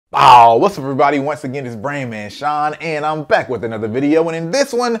Oh, what's up everybody? Once again, it's BrandMan Sean, and I'm back with another video. And in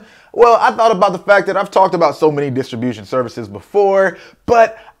this one, well, I thought about the fact that I've talked about so many distribution services before,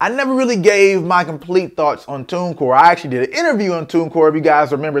 but I never really gave my complete thoughts on TuneCore. I actually did an interview on TuneCore, if you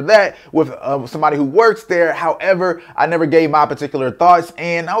guys remember that, with somebody who works there. However, I never gave my particular thoughts,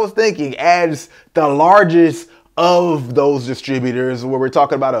 and I was thinking, as the largest of those distributors, where we're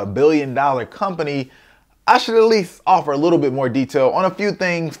talking about a $1 billion company, I should at least offer a little bit more detail on a few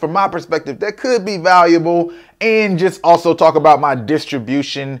things from my perspective that could be valuable, and just also talk about my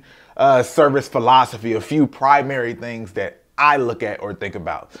distribution service philosophy, a few primary things that I look at or think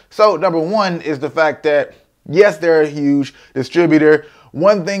about. So number one is the fact that, yes, they're a huge distributor.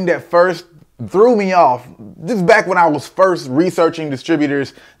 One thing that first threw me off, this back when I was first researching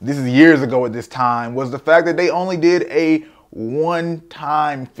distributors, this is years ago at this time, was the fact that they only did a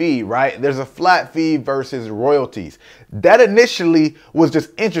one-time fee, right? There's a flat fee versus royalties. That initially was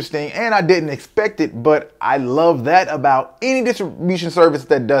just interesting, and I didn't expect it, but I love that about any distribution service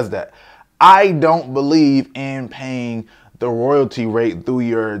that does that. I don't believe in paying the royalty rate through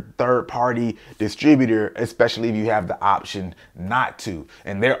your third-party distributor, especially if you have the option not to.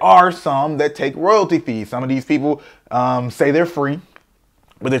 And there are some that take royalty fees. Some of these people say they're free,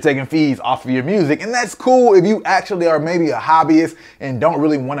 but they're taking fees off of your music. And that's cool if you actually are maybe a hobbyist and don't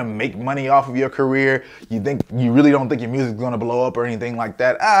really want to make money off of your career. You really don't think your music's going to blow up or anything like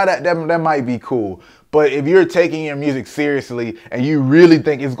that. That might be cool. But if you're taking your music seriously and you really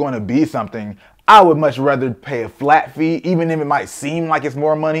think it's going to be something, I would much rather pay a flat fee, even if it might seem like it's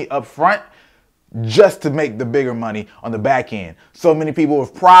more money up front, just to make the bigger money on the back end. So many people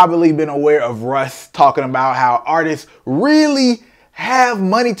have probably been aware of Russ talking about how artists really have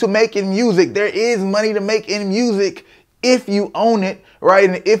money to make in music. There is money to make in music if you own it, right?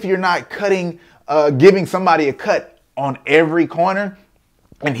 And if you're not giving somebody a cut on every corner.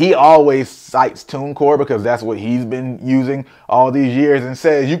 And he always cites TuneCore because that's what he's been using all these years, and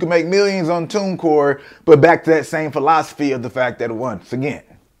says you can make millions on TuneCore. But back to that same philosophy of the fact that, once again,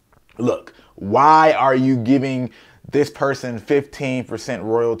 look, why are you giving this person 15%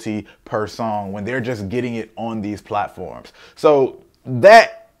 royalty per song when they're just getting it on these platforms? So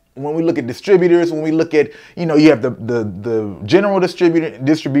that, when we look at distributors, when we look at, you have the general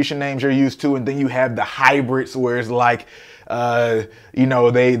distribution names you're used to, and then you have the hybrids where it's like,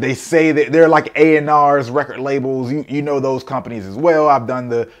 they say that they're like A&Rs, record labels. You know those companies as well. I've done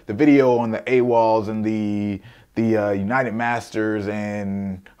the video on the AWOLs and the United Masters,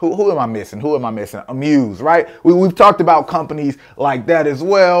 and who am I missing? Amuse, right? We've talked about companies like that as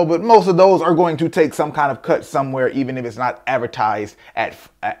well, but most of those are going to take some kind of cut somewhere, even if it's not advertised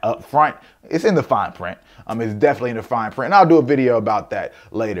up front. It's in the fine print. It's definitely in the fine print, and I'll do a video about that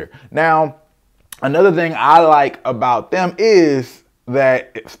later. Now, another thing I like about them is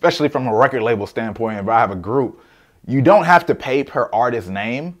that, especially from a record label standpoint, if I have a group, you don't have to pay per artist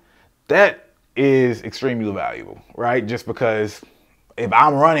name. That is extremely valuable, right? Just because if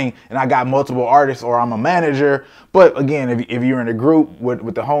I'm running and I got multiple artists, or I'm a manager, but again, if you're in a group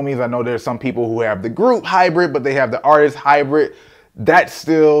with the homies, I know there's some people who have the group hybrid, but they have the artist hybrid. That's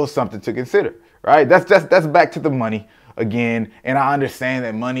still something to consider, right? That's back to the money again. And I understand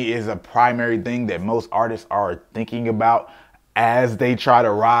that money is a primary thing that most artists are thinking about as they try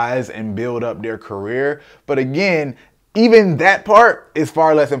to rise and build up their career. But again, even that part is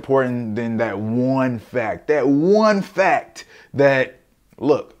far less important than that one fact. That,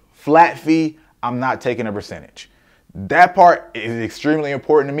 look, flat fee, I'm not taking a percentage. That part is extremely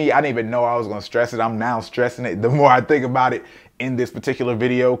important to me. I didn't even know I was going to stress it. I'm now stressing it the more I think about it in this particular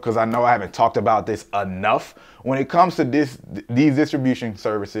video, because I know I haven't talked about this enough. When it comes to these distribution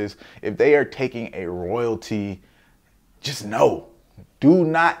services, if they are taking a royalty, just know, do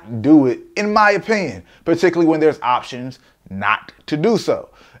not do it, in my opinion, particularly when there's options not to do so.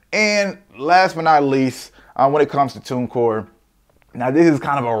 And last but not least, when it comes to TuneCore, now this is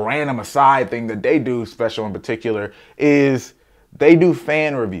kind of a random aside thing that they do special in particular, is they do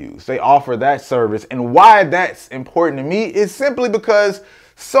fan reviews. They offer that service. And why that's important to me is simply because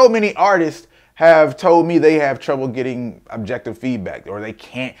so many artists have told me they have trouble getting objective feedback, or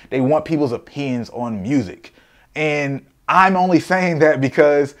they want people's opinions on music. And I'm only saying that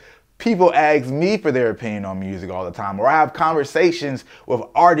because people ask me for their opinion on music all the time, or I have conversations with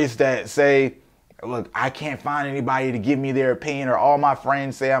artists that say, look, I can't find anybody to give me their opinion, or all my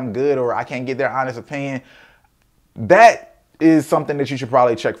friends say I'm good, or I can't get their honest opinion. That is something that you should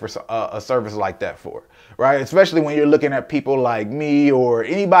probably check for a service like that for, right? Especially when you're looking at people like me or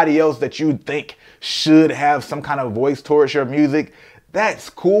anybody else that you think should have some kind of voice towards your music. that's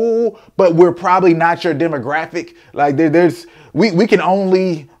cool, but we're probably not your demographic. Like we can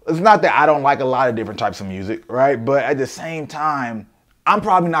only, it's not that I don't like a lot of different types of music, right? But at the same time, I'm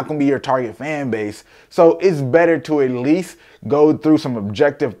probably not gonna be your target fan base. So it's better to at least go through some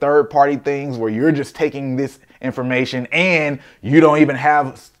objective third-party things where you're just taking this information and you don't even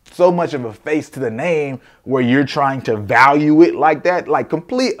have so much of a face to the name where you're trying to value it like that, like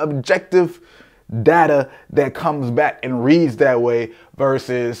complete objective data that comes back and reads that way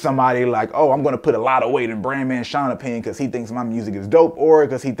versus somebody like, oh, I'm going to put a lot of weight in BrandMan Sean opinion because he thinks my music is dope or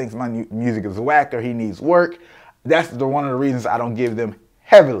because he thinks my music is whack or he needs work. That's one of the reasons I don't give them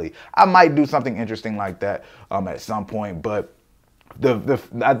heavily. I might do something interesting like that at some point, but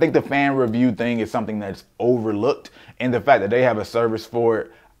I think the fan review thing is something that's overlooked, and the fact that they have a service for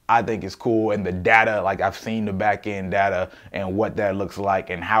it, I think is cool. And the data, like I've seen the back end data and what that looks like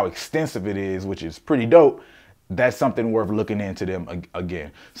and how extensive it is, which is pretty dope. That's something worth looking into them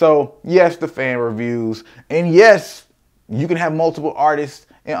again. So yes, the fan reviews, and yes, you can have multiple artists,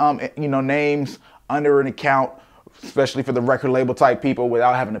 names under an account, especially for the record label type people,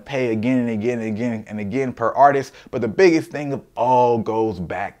 without having to pay again and again and again and again per artist. But the biggest thing of all goes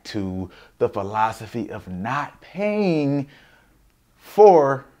back to the philosophy of not paying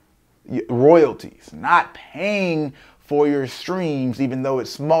for royalties, not paying for your streams, even though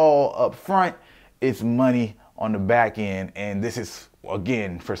it's small up front, it's money on the back end. And this is,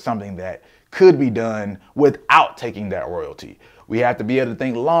 again, for something that could be done without taking that royalty. We have to be able to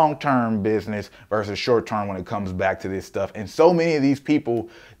think long-term business versus short-term when it comes back to this stuff. And so many of these people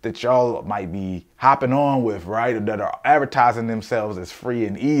that y'all might be hopping on with, right, that are advertising themselves as free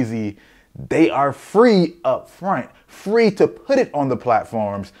and easy, they are free up front, free to put it on the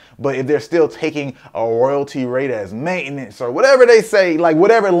platforms. But if they're still taking a royalty rate as maintenance or whatever they say, like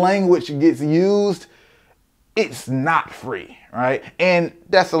whatever language gets used, it's not free, right? And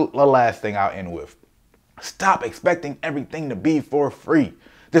that's the last thing I'll end with. Stop expecting everything to be for free.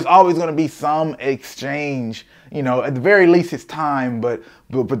 There's always going to be some exchange, at the very least it's time, but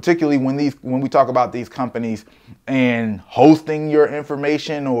particularly when we talk about these companies and hosting your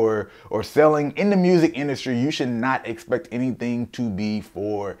information or selling in the music industry, you should not expect anything to be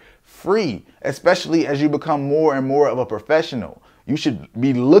for free, especially as you become more and more of a professional. You should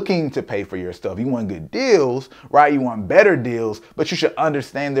be looking to pay for your stuff. You want good deals, right? You want better deals, but you should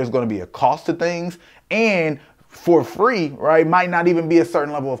understand there's going to be a cost to things, and for free, right, might not even be a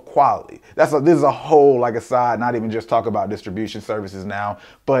certain level of quality. This is a whole, like, aside, not even just talk about distribution services now,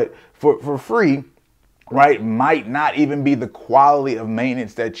 but for free, right, might not even be the quality of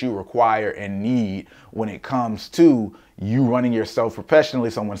maintenance that you require and need when it comes to you running yourself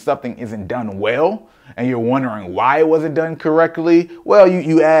professionally. So when something isn't done well and you're wondering why it wasn't done correctly, well,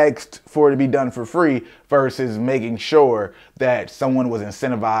 you asked for it to be done for free versus making sure that someone was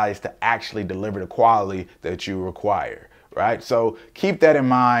incentivized to actually deliver the quality that you require. Right? So keep that in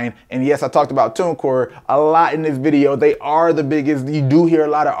mind. And yes, I talked about TuneCore a lot in this video. They are the biggest. You do hear a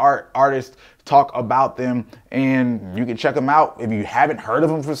lot of artists talk about them, and you can check them out. If you haven't heard of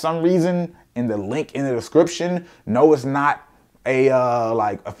them for some reason, in the link in the description. No, it's not a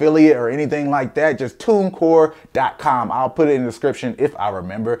like affiliate or anything like that. Just TuneCore.com. I'll put it in the description if I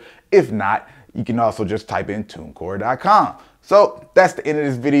remember. If not, you can also just type in TuneCore.com. So that's the end of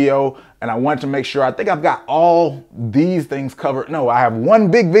this video, and I wanted to make sure, I think I've got all these things covered. No, I have one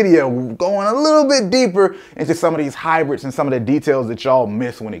big video going a little bit deeper into some of these hybrids and some of the details that y'all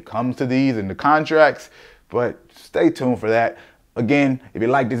miss when it comes to these and the contracts, but stay tuned for that. Again, if you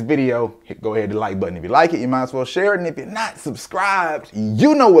like this video, go ahead to the like button. If you like it, you might as well share it, and if you're not subscribed,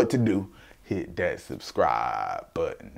 you know what to do. Hit that subscribe button.